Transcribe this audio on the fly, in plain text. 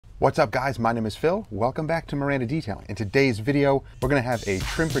What's up guys, my name is Phil. Welcome back to Miranda Detailing. In today's video, we're gonna have a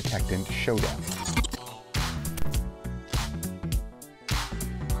trim protectant showdown.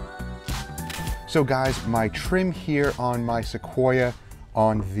 So guys, my trim here on my Sequoia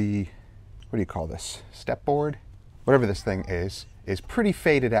on the, what do you call this? Step board? Whatever this thing is pretty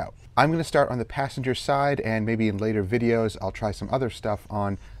faded out. I'm gonna start on the passenger side, and maybe in later videos, I'll try some other stuff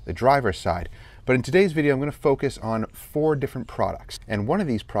on the driver's side. But in today's video, I'm going to focus on 4 different products. And one of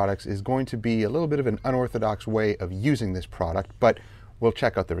these products is going to be a little bit of an unorthodox way of using this product, but we'll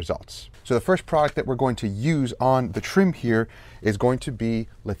check out the results. So the first product that we're going to use on the trim here is going to be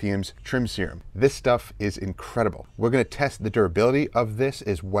Lithium's trim serum. This stuff is incredible. We're going to test the durability of this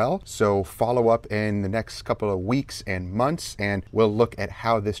as well. So follow up in the next couple of weeks and months, and we'll look at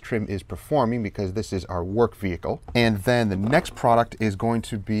how this trim is performing because this is our work vehicle. And then the next product is going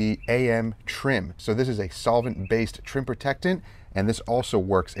to be AM Trim. So this is a solvent-based trim protectant, and this also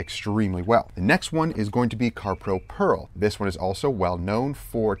works extremely well. The next one is going to be CarPro Pearl. This one is also well known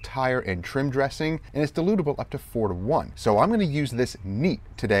for tire and trim dressing, and it's dilutable up to 4:1. So I'm going to use this neat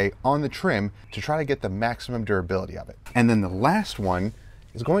today on the trim to try to get the maximum durability of it. And then the last one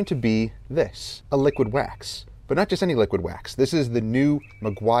is going to be this, a liquid wax. But not just any liquid wax. This is the new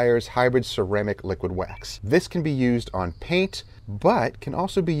Meguiar's Hybrid Ceramic Liquid Wax. This can be used on paint, but can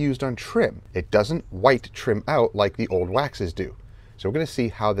also be used on trim. It doesn't white trim out like the old waxes do. So we're going to see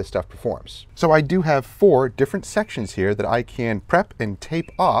how this stuff performs. So I do have 4 different sections here that I can prep and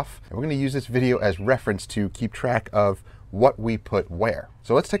tape off. And we're going to use this video as reference to keep track of what we put where.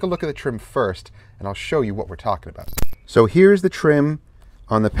 So let's take a look at the trim first, and I'll show you what we're talking about. So here's the trim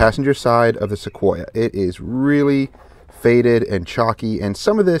on the passenger side of the Sequoia. It is really faded and chalky, and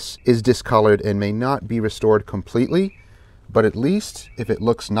some of this is discolored and may not be restored completely, but at least if it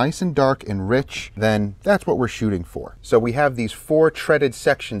looks nice and dark and rich, then that's what we're shooting for. So we have these 4 treaded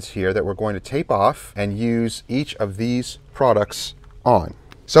sections here that we're going to tape off and use each of these products on.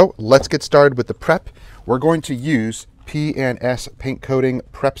 So let's get started with the prep. We're going to use P&S Paint Coating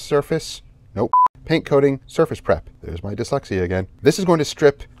Prep Surface. Nope. Paint Coating Surface Prep. There's my dyslexia again. This is going to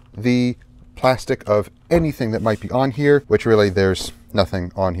strip the plastic of anything that might be on here, which really there's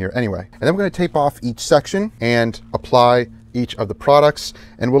nothing on here anyway. And then we're going to tape off each section and apply each of the products,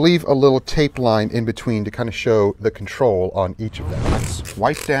 and we'll leave a little tape line in between to kind of show the control on each of them. Let's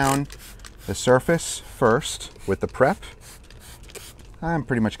wipe down the surface first with the prep. I'm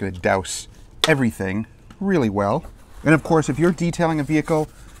pretty much going to douse everything really well. And of course, if you're detailing a vehicle,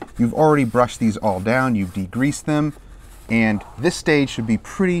 you've already brushed these all down, you've degreased them, and this stage should be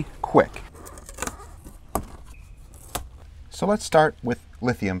pretty quick. So let's start with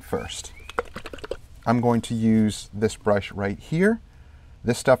lithium first. I'm going to use this brush right here.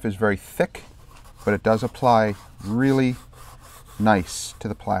 This stuff is very thick, but it does apply really nice to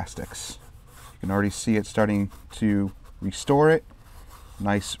the plastics. You can already see it starting to restore it.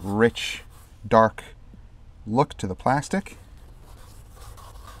 Nice, rich, dark look to the plastic.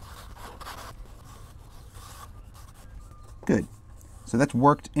 Good. So that's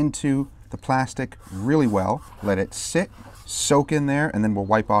worked into the plastic really well. Let it sit, soak in there, and then we'll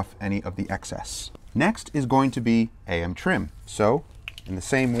wipe off any of the excess. Next is going to be AM Trim. So in the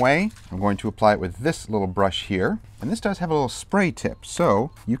same way, I'm going to apply it with this little brush here. And this does have a little spray tip,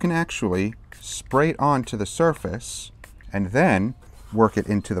 so you can actually spray it onto the surface and then work it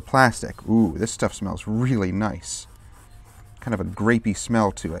into the plastic. Ooh, this stuff smells really nice. Kind of a grapey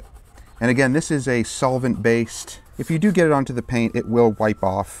smell to it. And again, this is a solvent-based. If you do get it onto the paint, it will wipe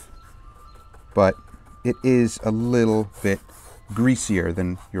off, but it is a little bit greasier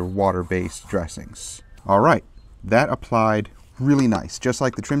than your water-based dressings. All right, that applied really nice, just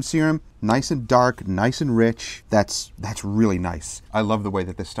like the trim serum. Nice and dark, nice and rich. That's really nice. I love the way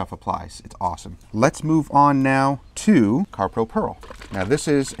that this stuff applies. It's awesome. Let's move on now to CarPro Pearl. Now this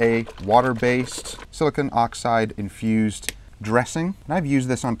is a water-based silicon oxide infused dressing, and I've used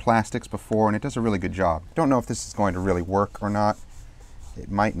this on plastics before, and it does a really good job. Don't know if this is going to really work or not. It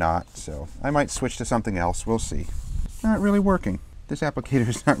might not, so I might switch to something else. We'll see. Not really working. This applicator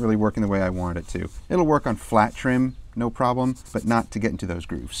is not really working the way I want it to. It'll work on flat trim, no problem, but not to get into those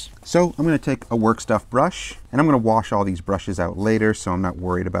grooves. So I'm going to take a work stuff brush, and I'm going to wash all these brushes out later, so I'm not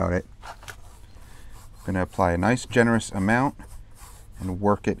worried about it. I'm going to apply a nice generous amount and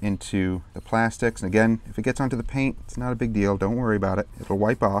work it into the plastics. And again, if it gets onto the paint, it's not a big deal. Don't worry about it. It'll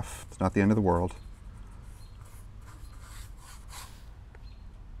wipe off. It's not the end of the world.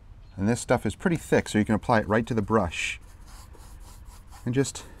 And this stuff is pretty thick, so you can apply it right to the brush and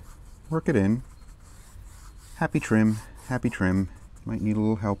just work it in. Happy trim, happy trim. Might need a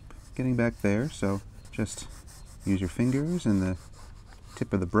little help getting back there, so just use your fingers and the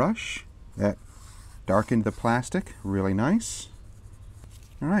tip of the brush. That darkened the plastic, really nice.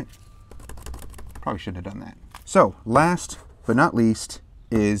 All right, probably shouldn't have done that. So last but not least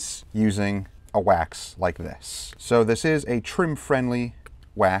is using a wax like this. So this is a trim-friendly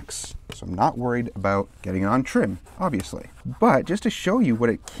wax, so I'm not worried about getting it on trim, obviously. But just to show you what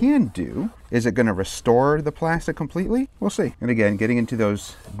it can do, is it going to restore the plastic completely? We'll see. And again, getting into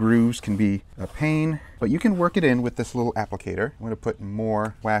those grooves can be a pain, but you can work it in with this little applicator. I'm going to put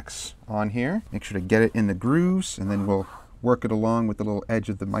more wax on here, make sure to get it in the grooves, and then we'll work it along with the little edge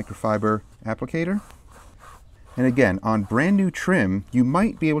of the microfiber applicator. And again, on brand new trim, you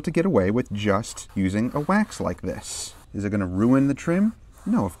might be able to get away with just using a wax like this. Is it going to ruin the trim?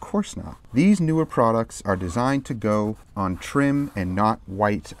 No, of course not. These newer products are designed to go on trim and not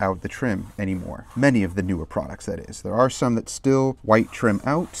white out the trim anymore. Many of the newer products, that is. There are some that still white trim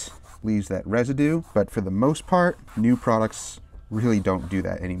out, leaves that residue, but for the most part, new products really don't do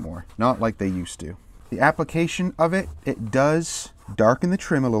that anymore. Not like they used to. The application of it, it does darken the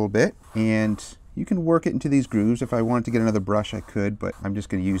trim a little bit, and you can work it into these grooves. If I wanted to get another brush, I could, but I'm just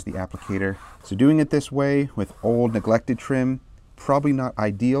going to use the applicator. So doing it this way with old neglected trim, probably not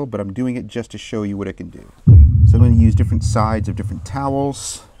ideal, but I'm doing it just to show you what it can do. So I'm going to use different sides of different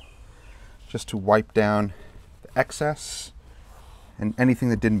towels just to wipe down the excess and anything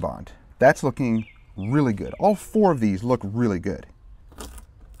that didn't bond. That's looking really good. All four of these look really good.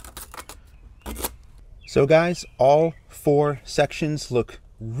 So guys, all four sections look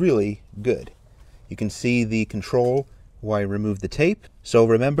really good. You can see the control where I removed the tape. So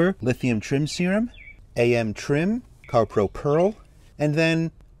remember, lithium trim serum, AM trim, CarPro Pearl, and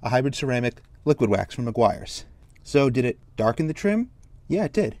then a hybrid ceramic liquid wax from Meguiar's. So did it darken the trim? Yeah,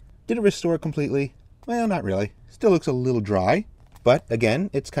 it did. Did it restore it completely? Well, not really. Still looks a little dry, but again,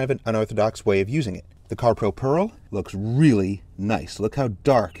 it's kind of an unorthodox way of using it. The CarPro Pearl looks really nice. Look how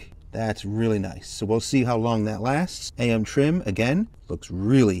dark. That's really nice. So we'll see how long that lasts. AM trim, again, looks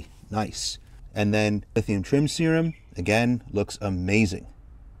really nice. And then lithium trim serum, again, looks amazing.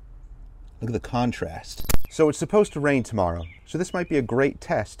 Look at the contrast. So it's supposed to rain tomorrow, so this might be a great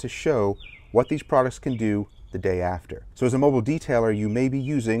test to show what these products can do the day after. So as a mobile detailer, you may be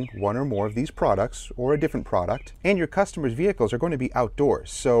using one or more of these products or a different product, and your customers' vehicles are going to be outdoors,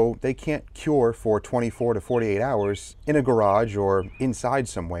 so they can't cure for 24 to 48 hours in a garage or inside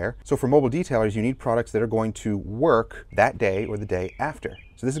somewhere. So for mobile detailers, you need products that are going to work that day or the day after.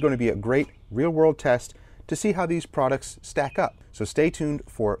 So this is going to be a great real-world test to see how these products stack up. So stay tuned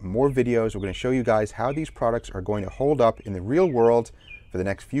for more videos. We're going to show you guys how these products are going to hold up in the real world for the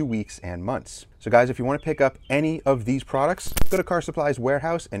next few weeks and months. So guys, if you want to pick up any of these products, go to Car Supply's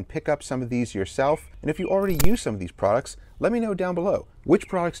warehouse and pick up some of these yourself. And if you already use some of these products, let me know down below. Which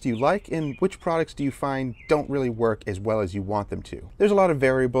products do you like and which products do you find don't really work as well as you want them to? There's a lot of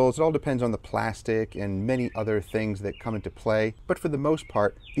variables. It all depends on the plastic and many other things that come into play. But for the most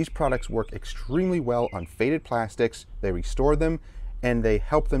part, these products work extremely well on faded plastics. They restore them, and they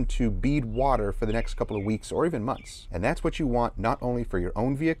help them to bead water for the next couple of weeks or even months. And that's what you want, not only for your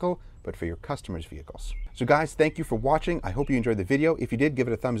own vehicle, but for your customers' vehicles. So guys, thank you for watching. I hope you enjoyed the video. If you did, give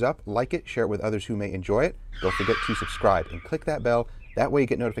it a thumbs up, like it, share it with others who may enjoy it. Don't forget to subscribe and click that bell. That way you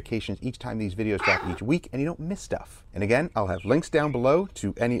get notifications each time these videos drop each week and you don't miss stuff. And again, I'll have links down below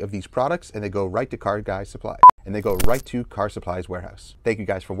to any of these products, and they go right to Car Supply's warehouse. Thank you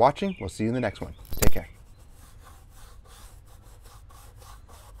guys for watching. We'll see you in the next one. Take care.